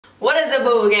What is up,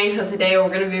 Boo Gang? So today we're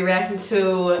gonna be reacting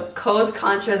to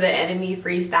Contra, the Enemy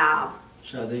Freestyle.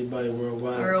 Shout out to everybody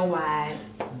worldwide. Worldwide.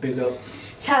 Big up.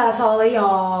 Shout out to all of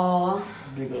y'all.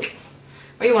 Big up.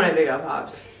 What you want to big up,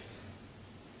 Pops?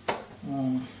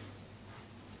 We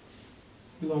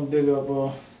gonna big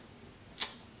up.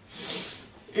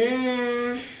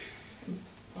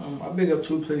 I big up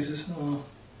two places.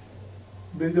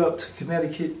 Big up to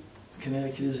Connecticut.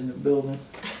 Connecticut is in the building.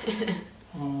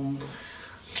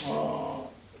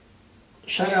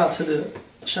 Shout out to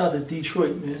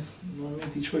Detroit, man. You know what I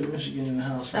mean? Detroit, Michigan in the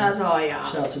house. Shout out to all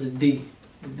y'all. Shout out to the D.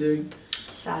 You dig?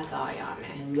 Shout out to all y'all,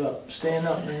 man. Hold up. Stand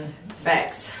up, man.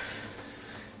 Facts.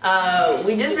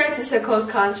 We just reacted to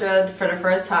Contra for the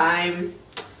first time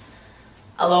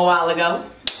a little while ago.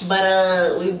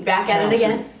 But we back at it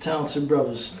again. Talented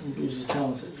brothers. Them dudes is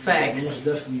talented. Facts. Most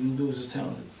definitely, them dudes is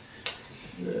talented.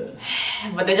 Yeah.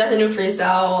 But they dropped a new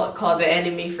freestyle called the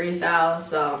Enemy Freestyle,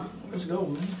 so let's go,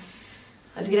 man.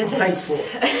 Let's get into this.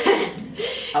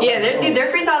 Yeah, their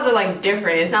freestyles are like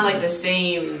different. It's not like the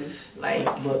same, like.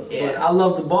 But I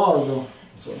love the bars though.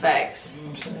 So, facts. You know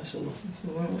what I'm saying? So,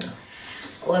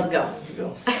 let's go. Let's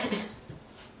go.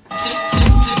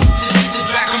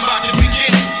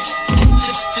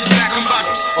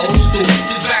 Old school.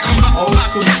 Old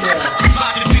school style.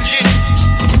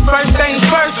 First things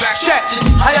first, check,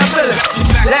 how y'all feeling?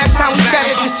 Last time we sat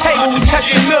at this table, we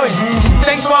touched a million.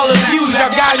 Thanks for all the views,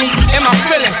 y'all got me in my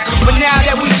feelings. But now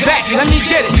that we back, let me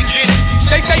get it.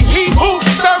 They say he who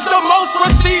serves the most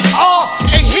receives all,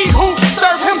 and he who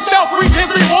serves himself reap his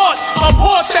reward. A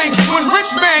poor thing when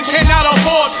rich man cannot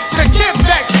afford to give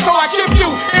back. So I give you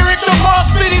Eric Lamar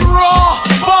spitting raw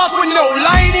bars with no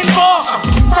line involved.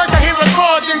 First I hear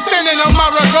records and sending them my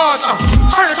regards.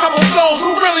 Heard a couple flows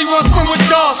who really want to swim with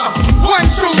dogs. 1,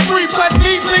 2, 3 plus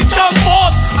me, please come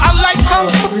forth. I like kung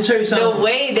fu. Let me tell you something. The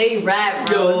way they rap,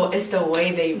 bro, it's the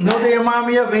way they rap. Know they remind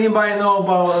me of? Anybody know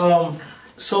about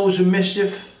Soldier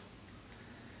Mischief?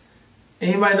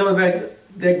 Anybody know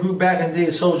that group back in the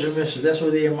day, Soldier Mischief? That's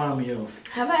what they remind me of.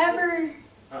 Have I ever?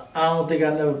 I don't think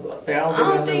I never.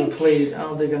 I never played. I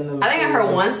don't think I never. I think I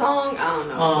heard one song. I don't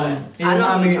know. I know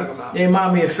what you're talking about. They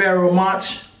remind me of Pharaoh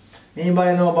Monch.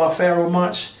 Anybody know about Pharaoh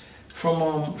Monch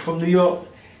from New York?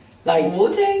 Like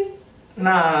Wu-Tang?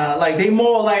 Nah, like they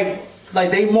more like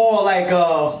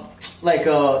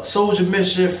Soldier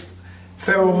Mischief,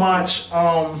 Pharaoh Monch.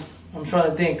 I'm trying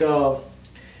to think.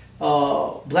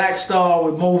 Black Star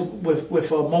with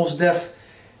Mos Def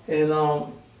and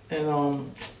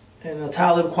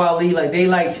Talib Kweli, like they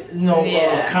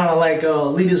kind of like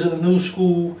leaders of the new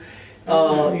school. You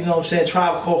know what I'm saying?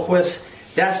 Tribe Called Quest.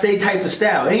 That's their type of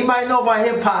style. Anybody know about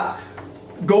hip hop?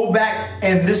 Go back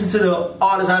and listen to the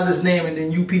artists I just named, and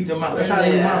then you peep them out. That's how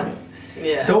they remind me.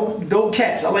 Yeah. Dope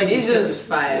cats. I like these just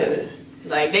fire. Yeah.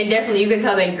 Like they definitely, you can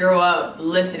tell they grew up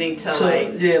listening to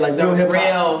like real hip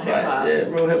hop. Right. Yeah,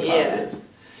 real hip hop.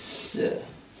 Yeah.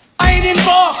 I ain't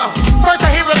involved. First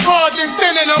I hear records and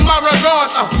sending them my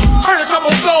regards. Heard a couple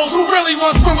flows who really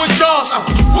want to swim with jaws.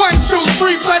 1, 2,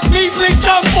 3 plus me, please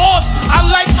come forth. I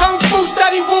like kung fu,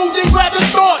 study wound and grab a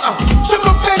sword. Took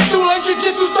a pencil and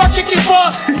jiu-jitsu, start kicking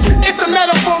balls. It's a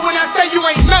metaphor when I say you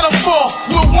ain't metaphor.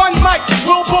 With one mic,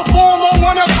 we'll perform on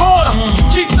one accord.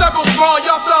 Keep circles small,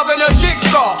 y'all solving a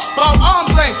jigsaw. About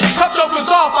arm's length, cut jokers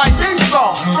off like Ben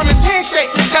Saw. From his handshake,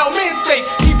 tell men's sake,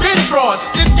 he been fraud.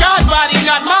 This guy's body,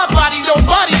 not my body, no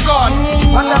bodyguard.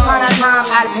 Once upon a time,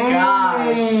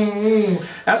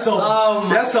 That's a bar.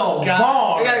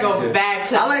 We gotta go back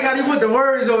to. I like how you put the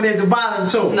words on there at the bottom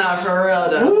too. Nah, for real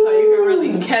though, so you can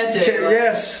really catch it.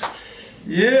 Yes.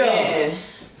 Yeah. Man.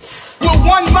 With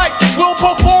one mic, we'll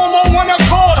perform on one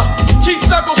accord. Keep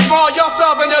circles small, y'all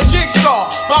solving a jigsaw.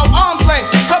 About arm's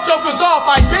length, cut jokers off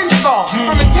like Ben Saw.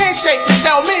 From his handshake,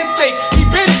 tell men's sake, he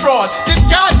been fraud. This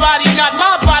guy's body, not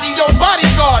my body, no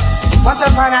bodyguard. Once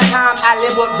upon a time, I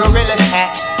lived with gorillas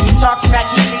at. He talk smack,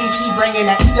 he leave, he bringing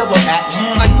that silver back.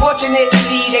 Unfortunately,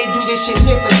 they do this shit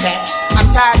different at. I'm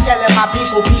tired telling my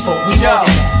people, we know that.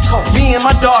 Me and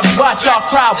my dogs watch our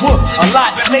crowd whoop a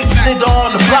lot. Snakes slither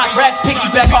on the block, rats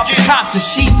piggyback off the cops. The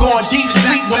sheep going deep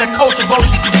sleep when the culture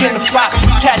vultures begin to flock.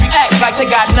 Cats act like they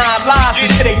got 9 lives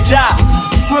until they die.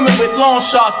 Swimming with long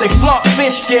shots, they flaunt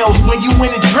fish scales. When you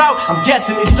in a drought, I'm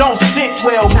guessing it don't sit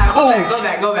well. Nah, cool.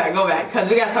 Go back, cause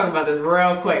we gotta talk about this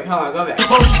real quick. Hold on, go back.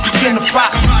 Vultures begin to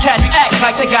flock. Cats act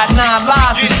like they got 9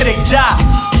 lives until they die.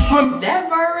 That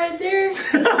part right there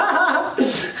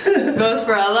goes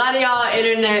for a lot of y'all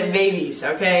internet babies,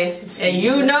 okay? And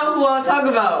you know who I'm talking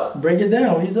about. Break it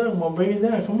down. What are you talking about? Break it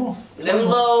down. Come on. Them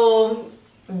little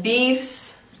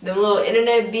beefs, them little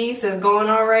internet beefs that's going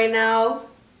on right now.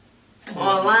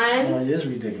 online. Oh, it's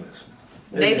ridiculous.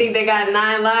 They think they got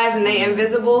 9 lives and they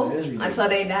invisible until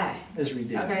they die. It's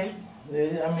ridiculous. Okay.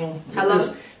 Yeah, I mean,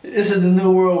 hello. This is the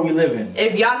new world we live in.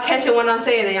 If y'all catching what I'm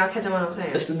saying, then y'all catching what I'm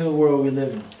saying. It's the new world we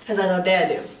live in. Cause I know Dad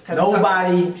do.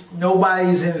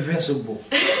 Nobody's invincible.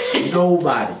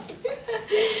 Nobody.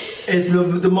 It's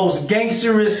the most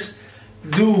gangsterous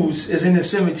dudes is in the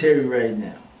cemetery right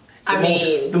now.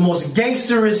 The most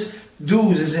gangsterous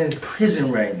dudes is in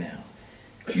prison right now.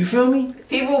 You feel me?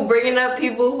 People bringing up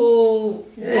people who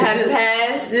have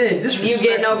passed. Yeah, disrespectful. You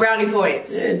get no brownie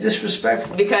points. Yeah,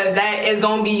 disrespectful. Because that is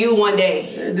gonna be you one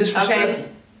day. Yeah, disrespectful. Okay. You know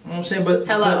what I'm saying? But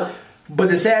hello. But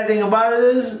the sad thing about it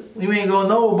is you ain't gonna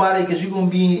know about it because you're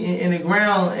gonna be in the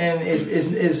ground and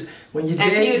is when you're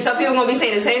dead. Some people gonna be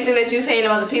saying the same thing that you're saying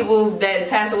about the people that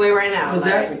passed away right now.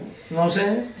 Exactly. Like, you know what I'm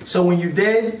saying? So when you're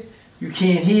dead, you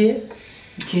can't hear,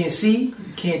 you can't see,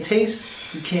 you can't taste,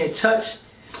 you can't touch,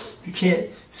 you can't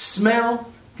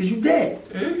smell because you're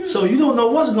dead. So you don't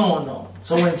know what's going on.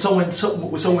 So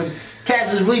when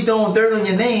cats is really throwing dirt on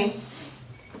your name.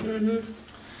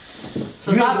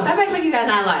 So stop acting like you got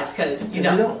 9 lives, cause you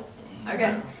don't.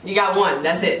 Okay, you got 1.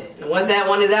 That's it. And once that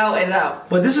one is out, it's out.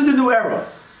 But this is the new era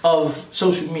of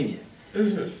social media.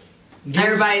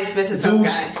 Everybody's Mr. Tough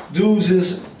Guy. Dudes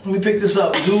is. Let me pick this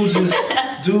up. Dudes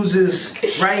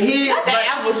is right here. Not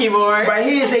that Apple keyboard. Right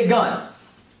here is their gun.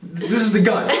 This is the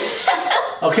gun.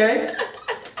 Okay.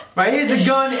 Right here's the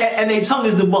gun, and their tongue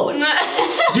is the bullet. Yeah.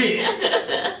 You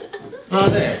know what I'm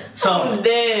saying? So I'm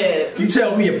dead. You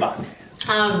tell me about it.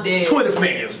 I'm dead. Twitter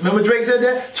fingers. Remember Drake said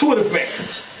that? Twitter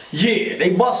fingers. Yeah, they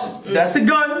busted. That's the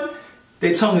gun.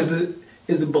 Their tongue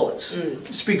is the bullets.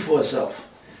 Speak for itself.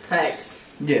 Facts.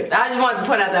 Yeah. I just wanted to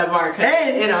put out that bar because,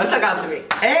 it stuck out to me.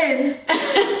 And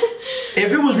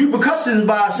if it was repercussions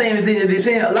by saying the thing that they're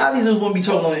saying, a lot of these dudes wouldn't be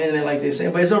talking on the internet like they're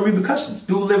saying, but it's no repercussions.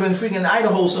 Dude live in freaking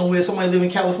Idaho somewhere, somebody live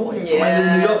in California, somebody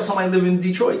live in New York, somebody live in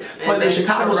Detroit, somebody live in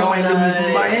Chicago, somebody live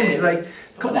in Miami. Like,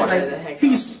 come on, like,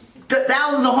 he's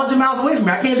thousands of 100 miles away from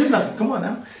me. I can't do nothing. Come on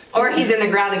now. Or he's in the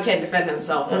ground and can't defend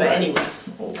himself. But ananyway.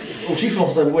 Oh, she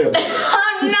feels that way about it.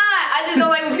 I'm not. I just don't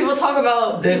like when people talk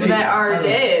about people that are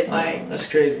dead. Like, that's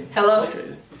crazy. Hello? That's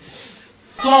crazy.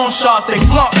 Long shots, they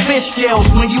flunk fish scales.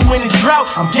 When you in a drought,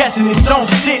 I'm guessing it don't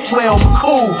sit well, but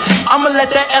cool. I'ma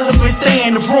let that elephant stay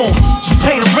in the room. Just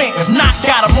pay the rent, if not,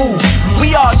 gotta move.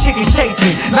 We all chicken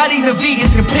chasing, not even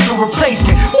vegans can pick a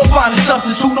replacement. We'll find a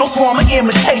substitute, no form of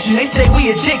imitation. They say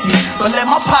we addicted, but let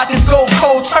my pockets go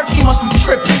cold turkey, must be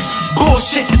tripping.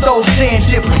 Bullshit to those saying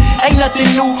different. Ain't nothing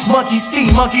new, monkey see,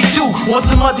 monkey do. Want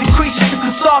some other creatures to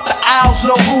consult the owls,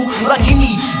 know who? Lucky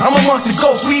me, I'm amongst the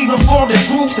ghosts. We even formed a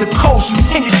group, the coast. You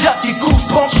tend to duck your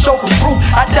goosebumps, show for proof.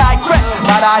 I digress,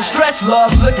 my eyes stress,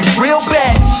 love's looking real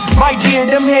bad. My dear,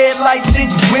 them headlights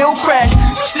in you will crash.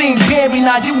 You seen Bambi,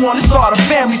 now you wanna start a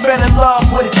family. Fell in love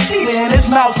with a cheetah and his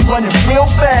mouth running real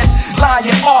fast.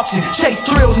 Lying often, chase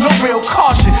thrills, no real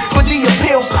caution. For the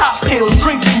appeal, pop pills,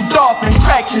 drink you dolphin,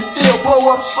 crack the seal,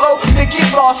 blow up slow, and get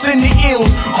lost in the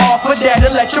ills. All for that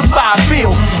electrified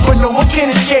feel. But no one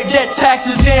can escape that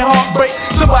taxes and heartbreak.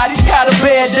 Somebody's gotta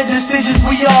bear the decisions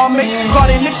we all make. Caught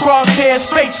in the crosshairs,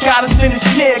 fate's got us in a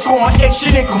snare, going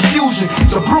action and confusion.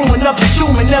 The brewing of the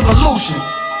human evolution.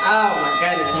 Oh my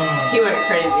goodness, he went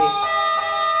crazy.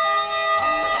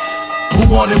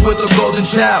 Who wanted with the golden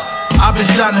child? I've been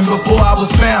shining before I was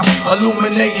found,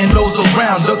 illuminating those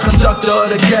around. The conductor of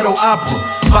the ghetto opera.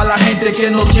 Pa' la gente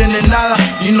que no tiene nada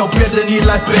y no pierde ni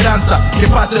la esperanza. Que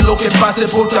pase lo que pase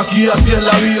porque aquí así es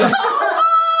la vida.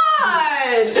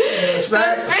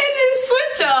 Spanish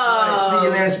switch off.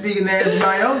 Speaking as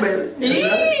my own baby.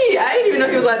 Yee, I didn't even know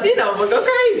he was Latino, but go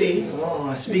crazy.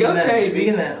 Oh, speaking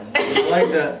that. I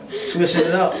like that. Switching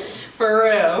it up. For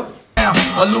real.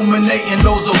 Illuminating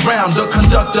those around, the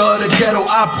conductor of the ghetto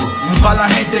opera. Pa' la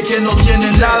gente que no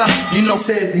tiene nada, you know.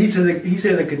 He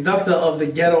said the conductor of the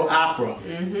ghetto opera.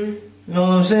 You know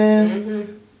what I'm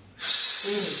saying?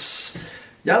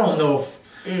 Y'all don't know.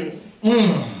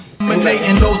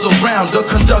 Illuminating those around, the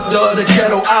conductor of the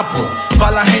ghetto opera. Pa'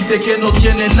 la gente que no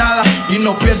tiene nada y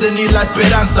no pierde ni la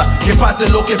esperanza. Que pase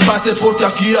lo que pase porque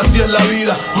aquí así es la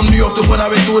vida. From New York to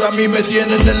Buenaventura, a mí me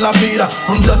tienen en la mira.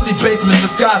 From dusty basements to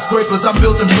skyscrapers, I'm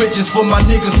building bridges for my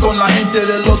niggas con la gente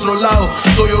del otro lado.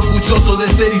 Soy orgulloso de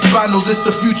ser hispano, this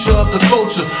the future of the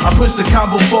culture. I push the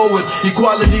convo forward,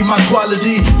 equality, my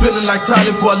quality. Feeling like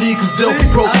Talib Kweli, cause they'll be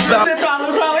broke about.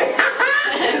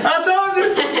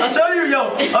 I told you,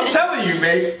 yo. I'm telling you,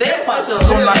 man. They're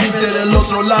Con la gente del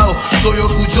otro lado, soy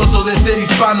orgulloso de ser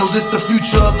hispano. This the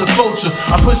future of the culture.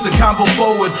 I push the convo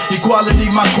forward. Equality,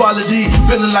 my quality.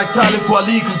 Feeling like Talib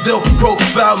Kweli, cause they'll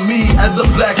profile me as a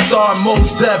black star,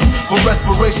 most deaf. For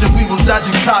respiration, we was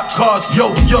dodging cop cars.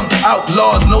 Yo, young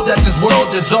outlaws, know that this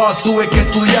world is ours. Tuve que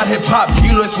estudiar hip hop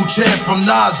y lo escuché from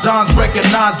Nas. Dons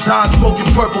recognized, Don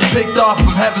smoking purple, picked off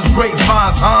from heaven's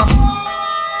grapevines, huh?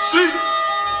 See?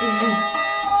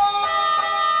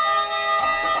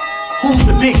 Who's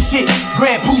the big shit?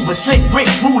 Grand Pooba, slick brick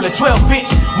ruler, 12-inch,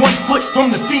 1 foot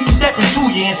from the feet, stepping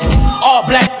to you in some all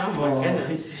black.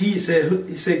 He said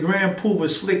Grand Pooba,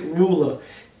 slick ruler,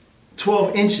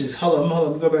 12 inches. Hold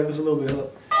on, go back just a little bit. Hold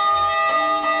up.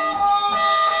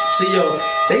 See, yo,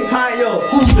 they pie, yo.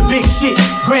 Who's the big shit?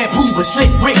 Grand Pooba, slick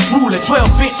brick ruler,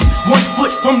 12-inch, 1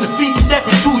 foot from the feet,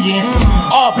 stepping to you in some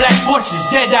all black forces,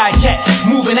 Jedi cat,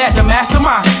 moving as a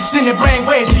mastermind, sending brain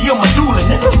waves to your medulla,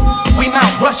 nigga. We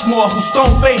Mount Rushmore, who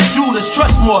stone-faced jewelers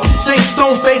trust more. Same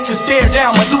stone face to stare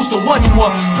down Medusa once more.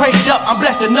 Prayed up, I'm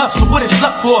blessed enough, so what is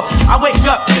luck for? I wake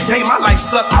up, the day my life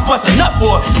suck, I bust a nut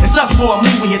for. It's us for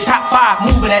moving your top 5,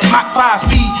 moving at Mach 5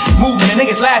 speed. Moving, the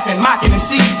niggas laughing, mocking them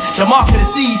seas. The mark of the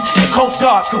seas, the coast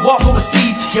guards could walk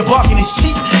overseas. Your barking is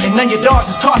cheap, and none of your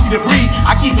dogs is costly to breed.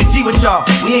 I keep it G with y'all,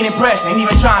 we ain't impressed, ain't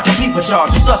even trying to compete with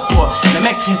y'all. Just us for the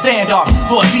Mexican standoff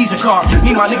for a Visa card.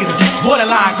 Me, my niggas is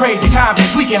borderline crazy, kind been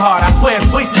tweaking hard. I swear it's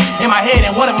voices in my head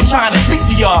and one of them trying to speak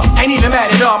to y'all. Ain't even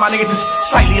mad at all, my niggas just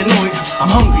slightly annoyed. I'm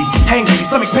hungry, hangry,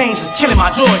 stomach pains is killing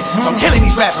my joy. So I'm killing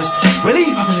these rappers,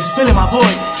 relief, I'm just filling my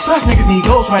void. Plus niggas need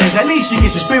ghostwriters, at least you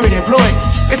get your spirit employed.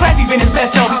 It's like he been his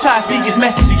best self, he try to speak his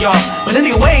message to y'all. But the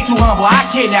nigga way too humble, I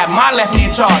kidnapped him, I left me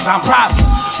in charge, I'm prideful.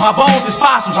 My bones is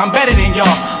fossils, I'm better than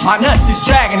y'all. My nuts is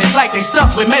dragging, it's like they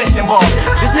stuffed with medicine balls.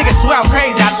 This nigga swear I'm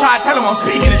crazy, I try to tell him I'm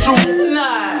speaking the truth.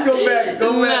 Nah. Go back.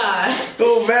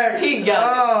 Go back. He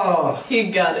got it. He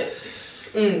got it.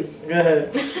 Go ahead.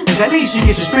 At least you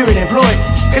get your spirit employed.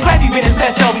 It's like he been his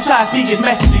best self, he try to speak his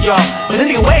message to y'all. But the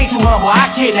nigga way too humble, I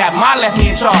kidnapped him, I left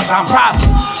me in charge, I'm prideful.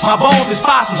 My bones is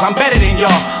fossils, I'm better than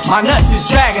y'all. My nuts is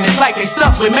dragging, it's like they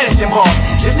stuffed with medicine balls.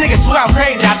 This nigga swear I'm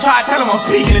crazy, I try to tell him I'm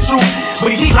speaking the truth.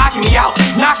 But he keep locking me out,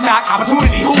 knock knock,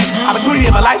 opportunity who?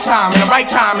 Opportunity of a lifetime, and the right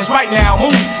time is right now,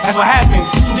 move. That's what happened,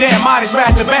 too damn modest,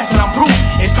 rap the best and I'm proof.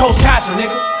 It's Coast Contra,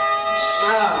 nigga.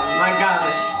 Oh my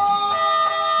gosh.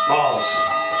 Balls.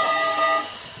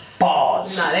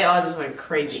 Nah, they all just went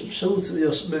crazy. Salute to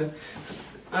y'all, man.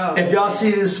 Oh, if y'all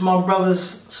see this, my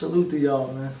brothers, salute to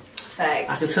y'all, man. Facts.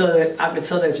 I can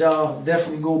tell that y'all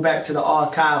definitely go back to the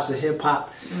archives of hip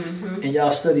hop and y'all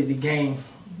study the game,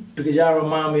 because y'all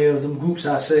remind me of them groups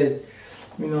I said.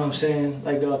 You know what I'm saying?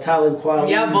 Like Talib Kweli.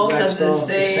 Y'all both said the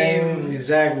same.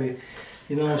 Exactly.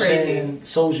 You know what Crazy. I'm saying?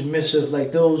 Soldier Mischief,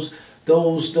 like those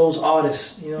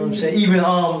artists. You know what I'm saying?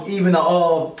 Even the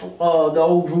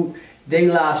old group De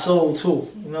La Soul too.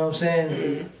 You know what I'm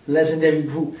saying? Legendary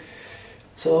group.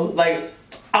 So like,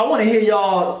 I want to hear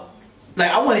y'all. Like,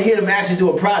 I want to hear them actually do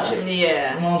a project.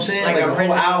 Yeah. You know what I'm saying? Like a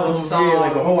whole album. songs. Yeah,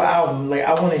 like a whole album. Like,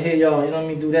 I want to hear y'all, you know what I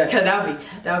mean, do that. Cause that would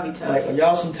be tough. Like,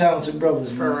 y'all some talented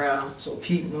brothers, For man. real. So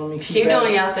keep, you know what I mean? Keep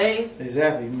doing y'all thing.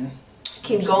 Exactly, man.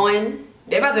 Keep going.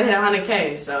 They about to hit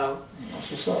 100K, so.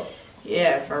 That's what's up.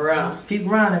 Yeah, for real. Keep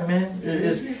grinding, man.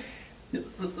 It's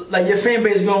like, your fan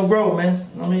base is gonna grow, man.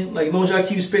 You know what I mean? Like, as long as y'all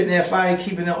keep spitting that fire,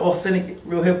 keeping that authentic,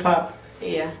 real hip hop.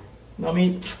 Yeah. You know what I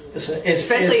mean?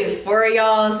 Especially it's for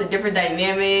y'all, it's a different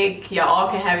dynamic. Y'all all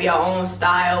can have your own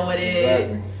style with it.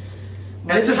 Exactly.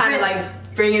 But it's kind of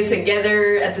like bring it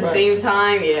together at the same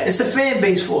time. Yeah. It's a fan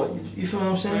base for it. You feel what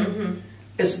I'm saying?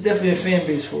 It's definitely a fan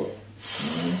base for it.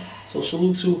 So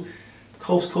salute to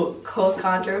Coast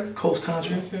Contra.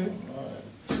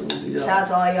 Salute to y'all. Shout out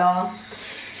to all y'all.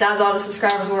 Shout out to all the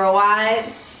subscribers worldwide.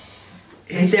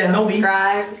 Hit that noti.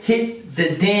 Subscribe. Hit the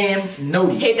damn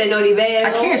noti. Hit the noti bell.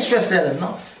 I can't stress that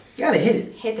enough. You gotta hit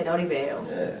it. Hit the noti bell.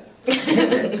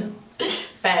 Yeah.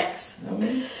 Facts. You know what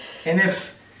I mean? And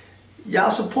if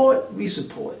y'all support, we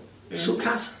support. Su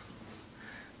casa.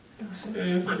 You know what I'm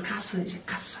saying? My casa is your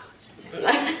casa.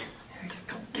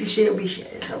 We share.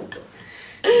 That's how we do.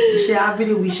 We share our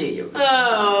video, we share your video.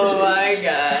 Oh my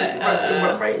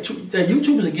god. Right. The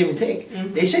YouTubers are give and take.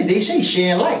 They say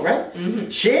share and like,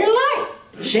 right? Share and like.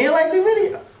 Share and like the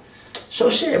video. So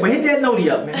share. But hit that noti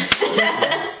up, man.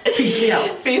 Peace me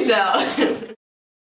out. Peace out.